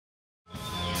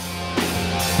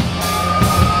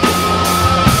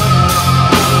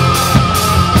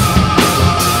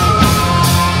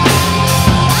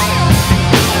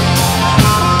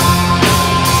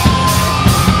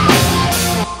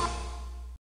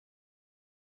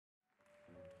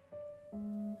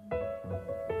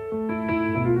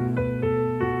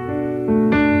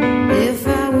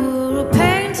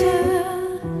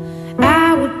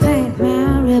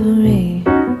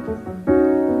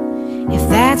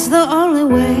That's the only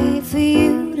way for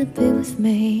you to be with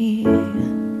me.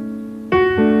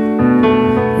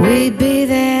 We'd be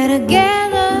there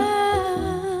together,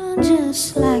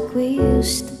 just like we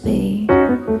used to be.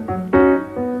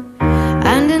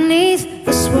 Underneath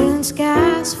the swirling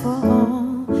skies for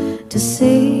all to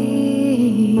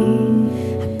see.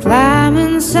 I climb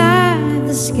inside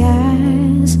the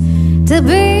skies to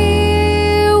be.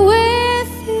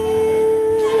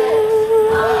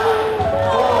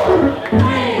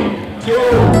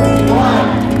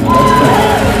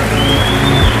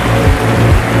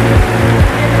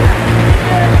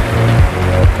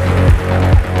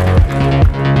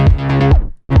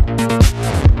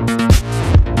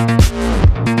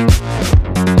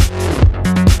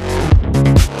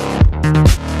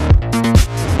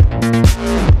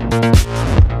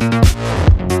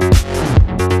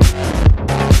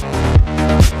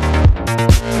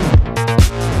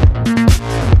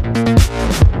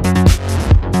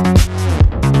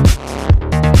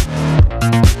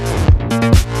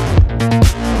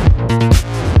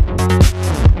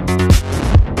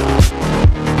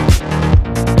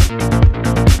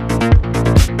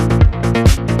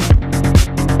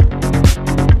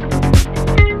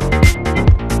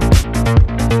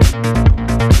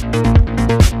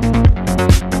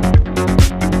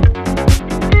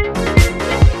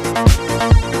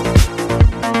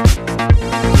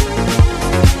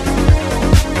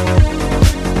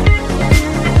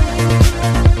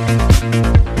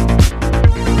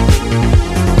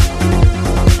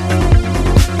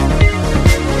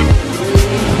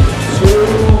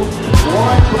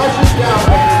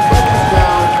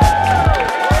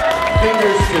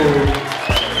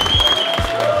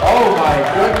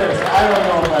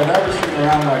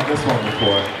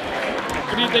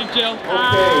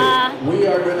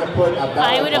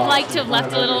 I would have liked to have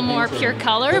left a little more pure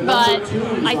color, but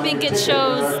I think it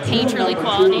shows painterly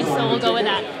quality, so we'll go with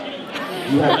that.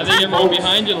 I think everyone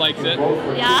behind you likes it.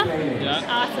 Yeah? Yeah.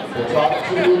 Awesome.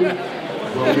 In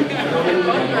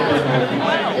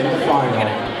the final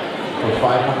for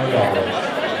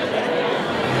 $500.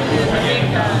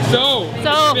 So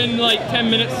it's been like 10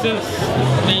 minutes since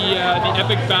the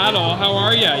epic battle. How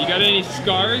are you? You got any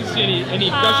scars? Any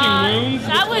gushing wounds?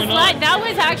 That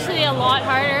was actually a lot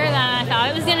harder than I thought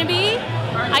it was gonna be.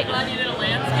 I glad you did a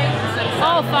landscape instead of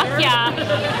Oh fuck yeah.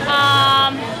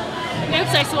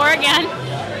 Oops, I swore again.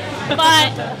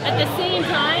 But at the same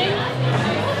time,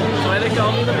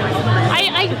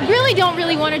 I really don't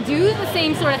want to do the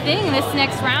same sort of thing this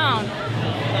next round,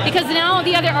 because now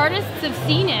the other artists have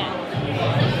seen it.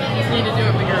 You just need to do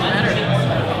it bigger and better.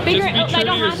 Bigger. Just be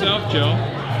true to yourself, Joe.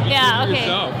 Yeah. Okay.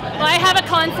 Well, I have a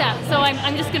concept, so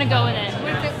I'm just gonna go with it. You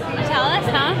want to tell us,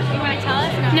 huh? You want to tell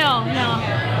us? No, no.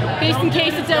 Just in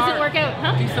case it doesn't work out,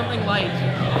 huh? Do something light,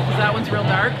 because that one's real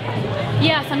dark.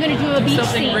 Yes, I'm gonna do a beach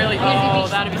something scene. Really, oh,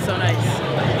 that'd be so nice.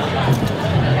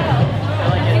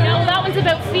 No, that one's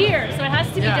about fear, so it has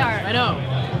to be dark. I know,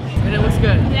 and it looks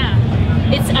good. Yeah.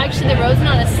 It's actually, the road's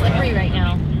not as slippery right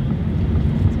now.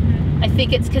 I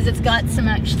think it's because it's got some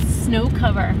actual snow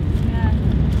cover. Yeah.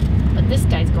 But this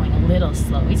guy's going a little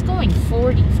slow. He's going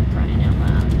 40 for crying out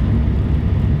loud.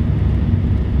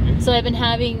 So I've been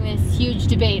having this huge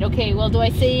debate. Okay, well, do I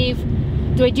do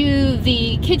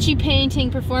the kitschy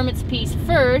painting performance piece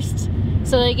first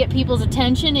so that I get people's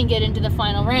attention and get into the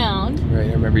final round? Right,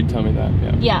 I remember you telling me that,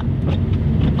 yeah. Yeah.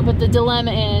 But the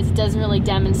dilemma is it doesn't really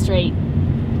demonstrate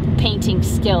painting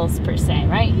skills per se,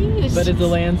 right? But is the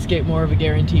landscape more of a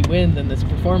guaranteed win than this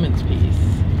performance piece?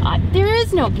 There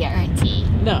is no guarantee.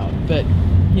 No, but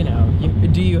you know,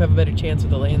 do you have a better chance with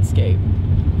the landscape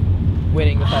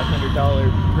winning the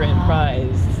 $500 grand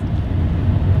prize?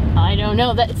 I don't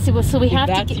know. So we have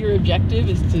to. If that's your objective,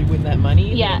 is to win that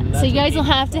money. Yeah. So you guys will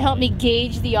have to help me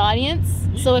gauge the audience.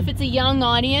 So if it's a young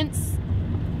audience,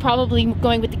 probably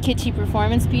going with the kitschy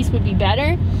performance piece would be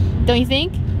better. Don't you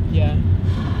think? Yeah.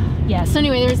 Yeah. So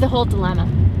anyway, there's the whole dilemma.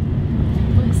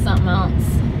 Look at something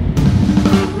else.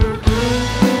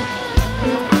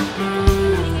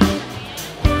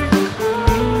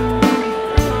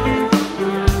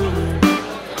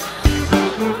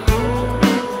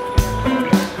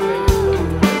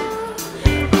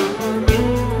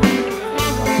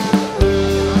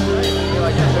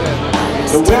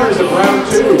 The winners of round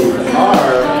 2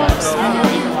 are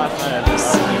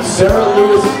Sarah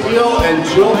Lewis Steele and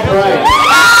Jill Price.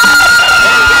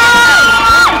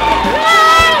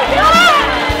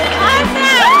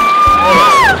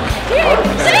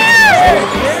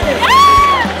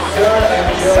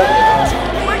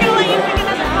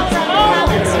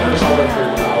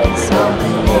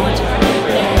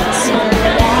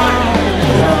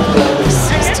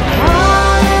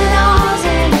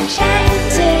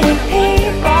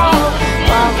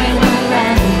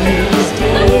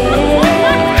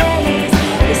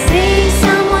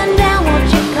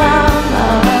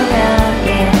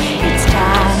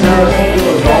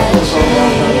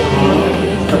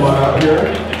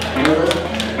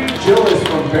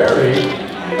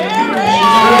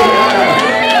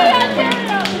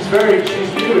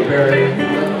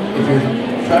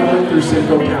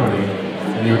 Simcoe County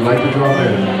and you would like to draw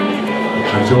them in,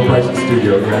 I'm Joe Price's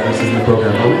studio. The address is in the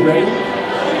program. Are we ready?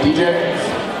 DJ,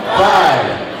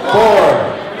 5,